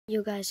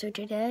You guys, so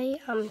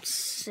today I'm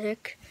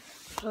sick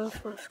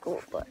from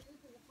school, but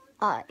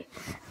I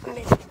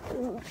made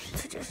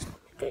to just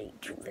make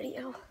a YouTube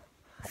video.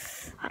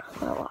 I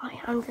don't know why,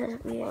 I'm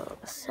just being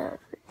a savage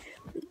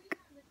week.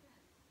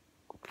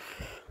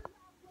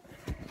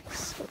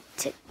 So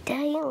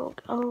today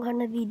I'm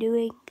gonna be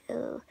doing,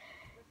 you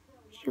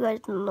guys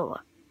don't know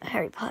what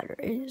Harry Potter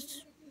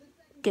is.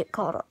 Get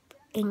caught up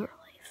in your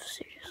life,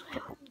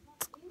 seriously.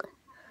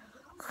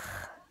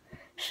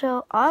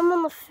 So I'm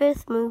on the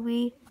 5th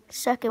movie,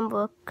 2nd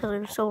book, because it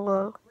was so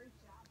long,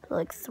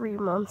 like 3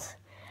 months.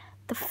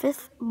 The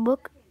 5th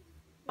book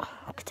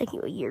could take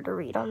you a year to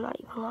read, I'm not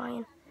even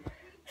lying.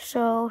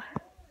 So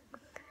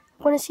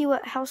I'm gonna see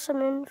what house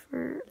I'm in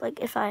for, like,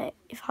 if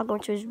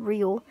Hogwarts is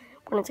real.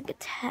 I'm gonna take a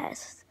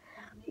test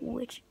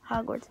which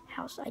Hogwarts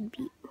house I'd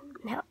be.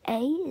 Now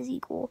A is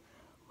equal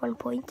 1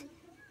 point,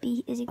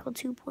 B is equal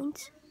 2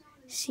 points,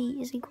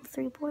 C is equal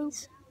 3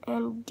 points,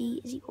 and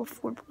D is equal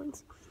 4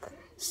 points.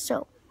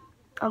 So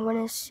I'm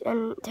going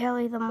to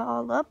tally them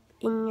all up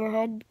in your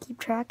head, keep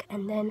track,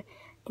 and then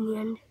in the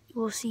end, you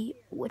will see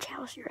which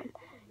house you're in.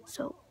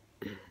 So,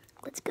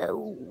 let's go.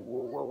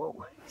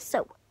 Whoa.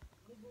 So,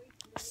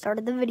 I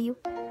started the video.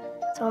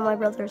 It's on my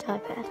brother's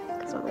iPad,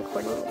 because I'm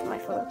recording with my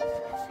phone.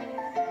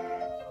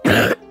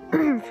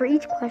 For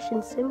each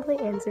question, simply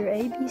answer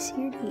A, B, C,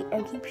 or D,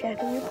 and keep track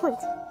of your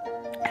points.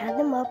 Add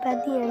them up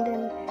at the end,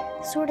 and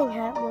the sorting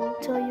hat will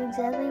tell you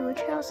exactly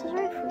which house is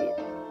right for you.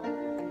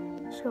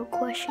 So,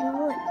 question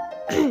 1.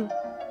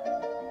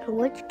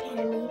 Which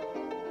candy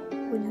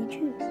would you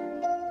choose?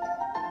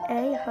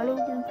 A.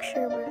 Honeydew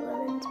sherbet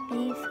lemons.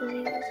 B.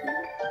 Fizzy Wizzy.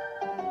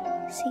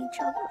 C.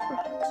 Chocolate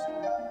frogs.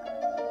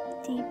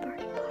 D.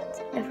 Birdie Bots.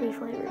 Every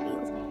flavor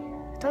beans.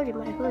 I told you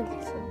my food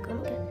is so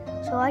good.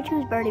 So I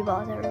choose Birdie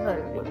Bots every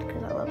flavor beans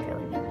because I love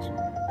jelly beans.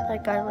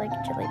 Like I like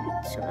jelly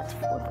beans, so that's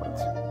 4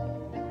 points.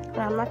 But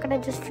I'm not gonna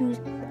just choose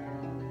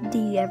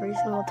D every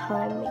single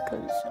time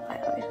because I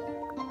always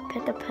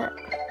pick a pet.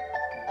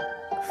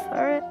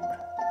 Ferret,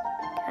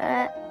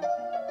 cat,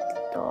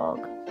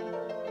 dog,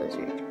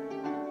 lizard,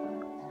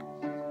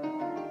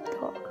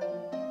 dog.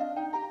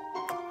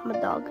 I'm a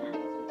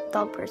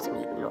dog person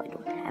even though I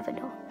don't have a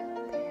dog.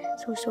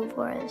 So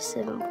far I have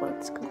 7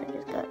 points because I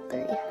just got 3.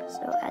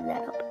 So add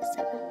that up to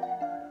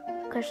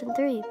 7. Question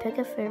 3, pick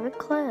a favorite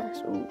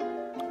class. Ooh,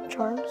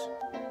 charms,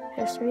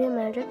 history and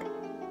magic,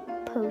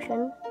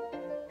 potion,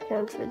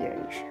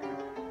 transfiguration.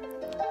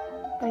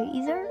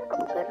 Either?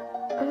 I'm good.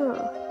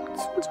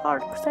 This one's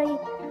hard because I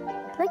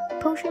like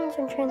potions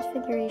and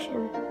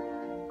transfiguration,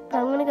 but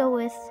I'm gonna go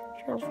with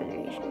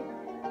transfiguration.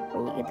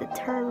 When you get to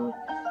turn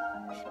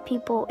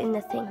people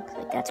into things,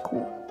 like that's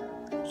cool.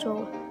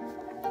 So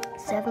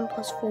 7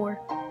 plus 4,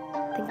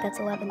 I think that's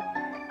 11. If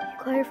you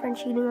caught your friend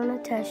cheating on a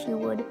test, you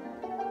would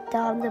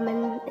dog them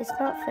in. It's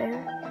not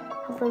fair.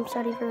 Help them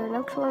study for the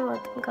next one.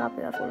 Let them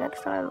copy off your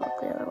next time. Look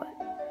the other way.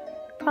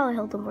 Probably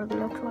help them for the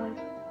next one.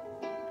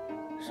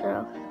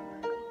 So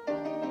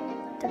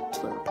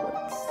 13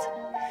 points.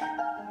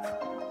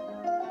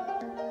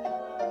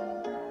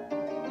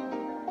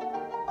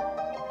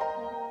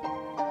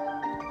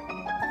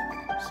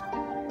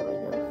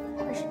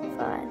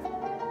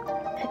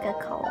 Pick a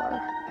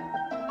color.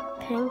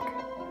 Pink,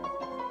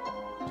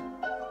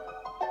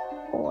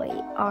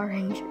 white,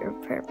 orange, or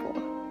purple.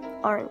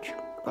 Orange.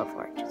 Love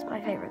orange. It's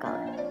my favorite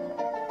color.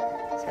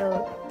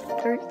 So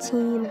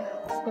 13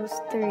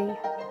 plus 3.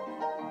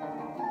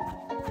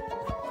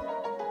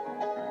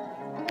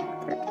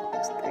 13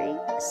 plus 3,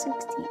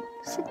 16.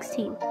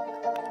 16.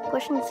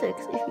 Question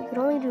 6. If you could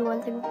only do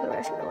one thing for the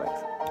rest of your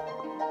life.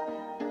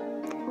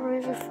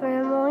 Raise a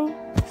family,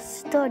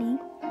 study,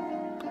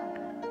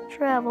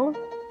 travel,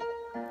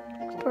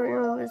 start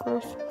your own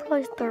business.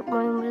 Probably start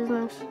my own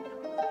business.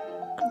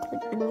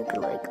 Then you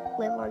could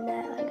live on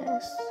that, I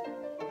guess.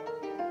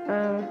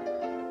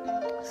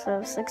 So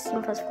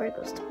 16 plus 4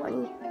 equals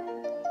 20.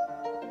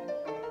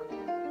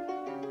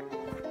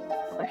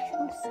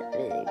 Question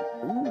 7.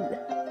 Ooh.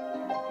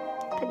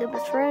 Pick up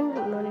his friend.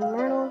 Moaning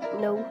Myrtle.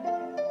 No.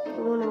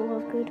 Luna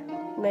Lovegood.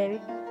 Maybe.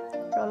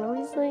 Ron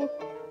Weasley.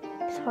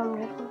 Tom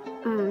Riddle.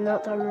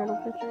 Not Tom Riddle,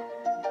 but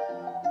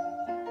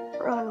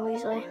Ron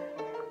Weasley.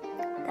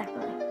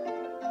 Definitely.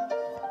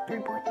 3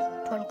 points.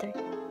 23.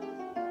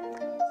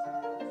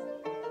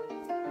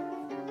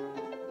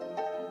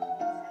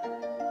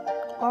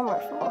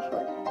 Almost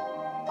falsehood.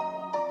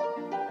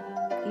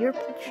 Your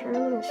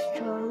Patronus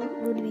charm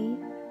would be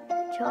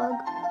Hedgehog,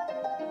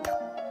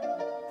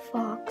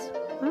 Fox,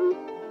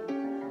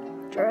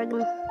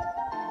 Dragon,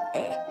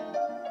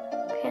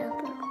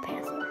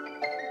 Panther.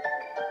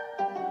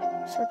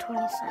 So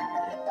 27.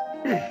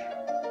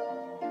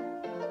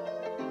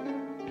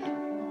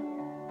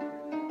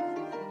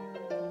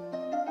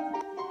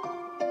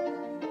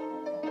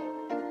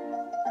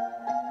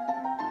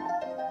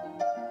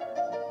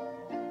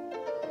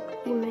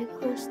 You make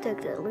a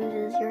mistake that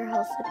loses your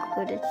house at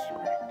Quidditch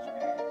match.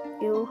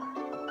 You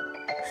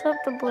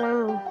accept the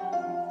blame,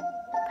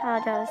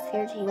 apologize to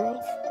your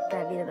teammates.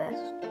 That'd be the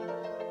best.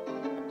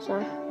 So,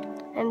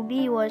 and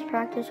B was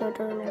practice so it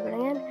doesn't happen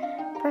again.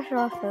 Pressure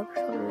off, focus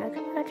on the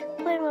next match.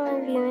 Play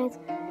my teammates.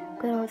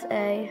 Going with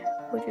A,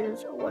 which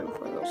is 1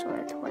 point, so I'm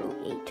at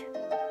 28.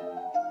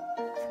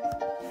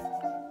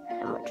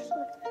 How much is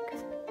left?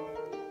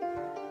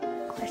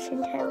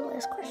 Question 10,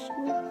 last question.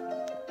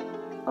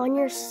 On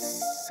your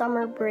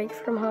summer break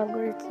from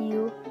Hogwarts,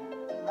 you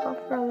hop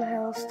from the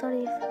house,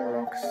 study for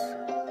next.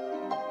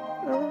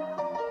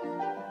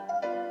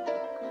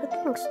 I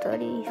think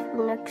study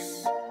for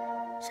next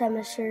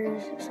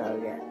semester's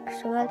subject.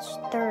 So that's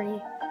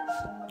 30.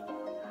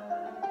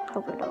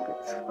 Hope I don't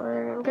get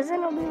scored, because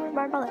then I'll be with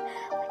my brother.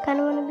 I kind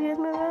of want to be with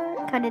my brother,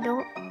 kind of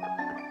don't.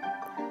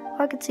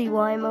 I can see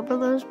why my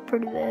brother's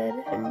pretty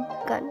bad and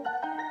kind of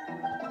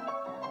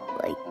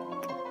like,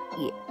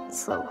 yeah.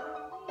 So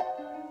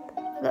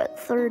I got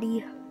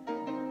 30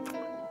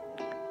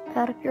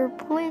 out of your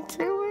points.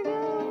 Here we go.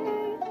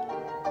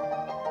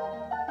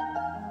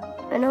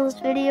 I know this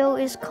video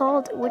is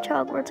called "Which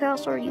Hogwarts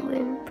House Are You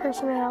In?"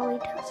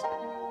 Personality Test.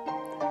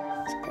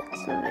 So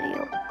that's the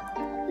video.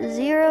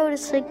 0 to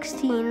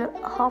 16,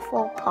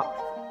 Hufflepuff.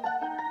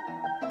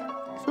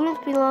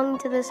 Students belonging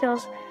to this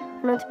house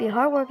are known to be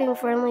hardworking,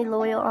 friendly,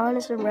 loyal,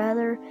 honest, and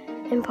rather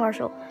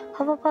impartial.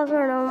 Hufflepuffs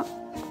are known.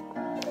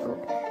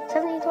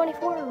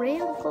 1724,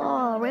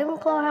 Ravenclaw.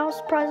 Ravenclaw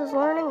house prizes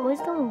learning,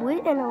 wisdom,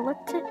 wit, and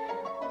elected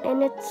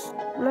in its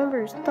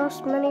members.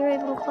 Thus, many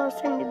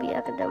Ravenclaws tend to be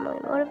academically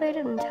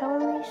motivated and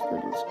talented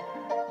students.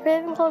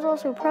 Ravenclaws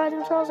also pride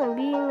themselves on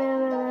being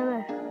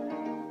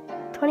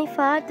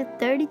 25 to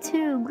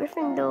 32,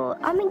 Gryffindor.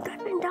 I'm in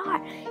Gryffindor.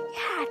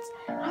 Yes,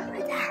 I'm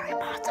with Harry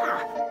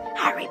Potter.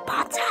 Harry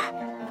Potter.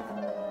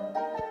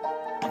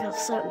 I got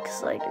so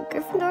excited.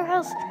 Gryffindor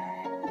house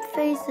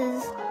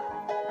faces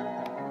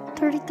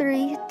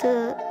 33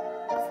 to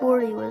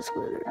 40 was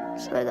Slytherin,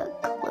 so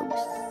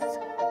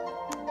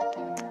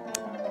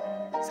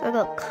I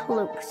got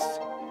close.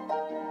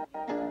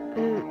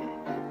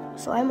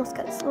 So I almost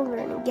got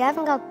Slytherin, and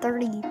Gavin got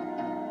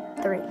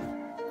 33.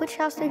 Which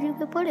house did you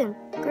get put in?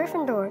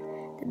 Gryffindor.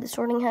 Did the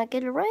sorting hat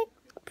get it right?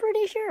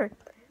 Pretty sure.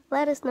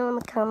 Let us know in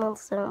the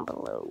comments down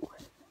below.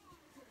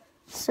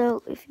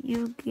 So if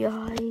you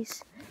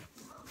guys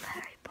love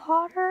Harry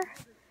Potter,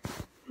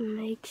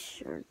 make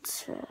sure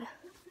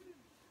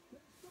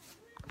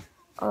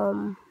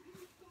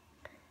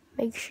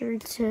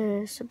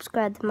to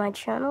subscribe to my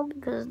channel,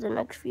 because the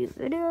next few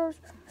videos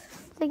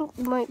I think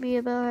might be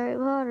about Harry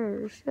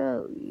Potter.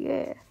 So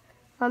yeah,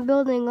 I'm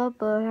building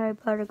up a Harry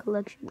Potter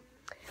collection.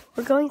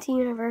 We're going to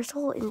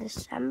Universal in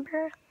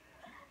December,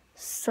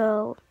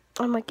 so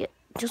I might get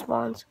just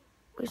wands.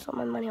 Waste all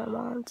my money on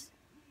wands.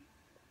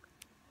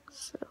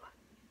 So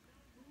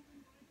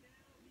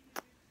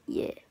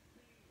yeah.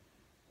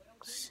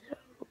 So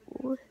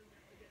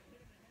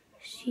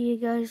see you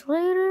guys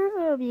later.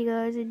 I hope you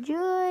guys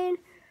enjoyed.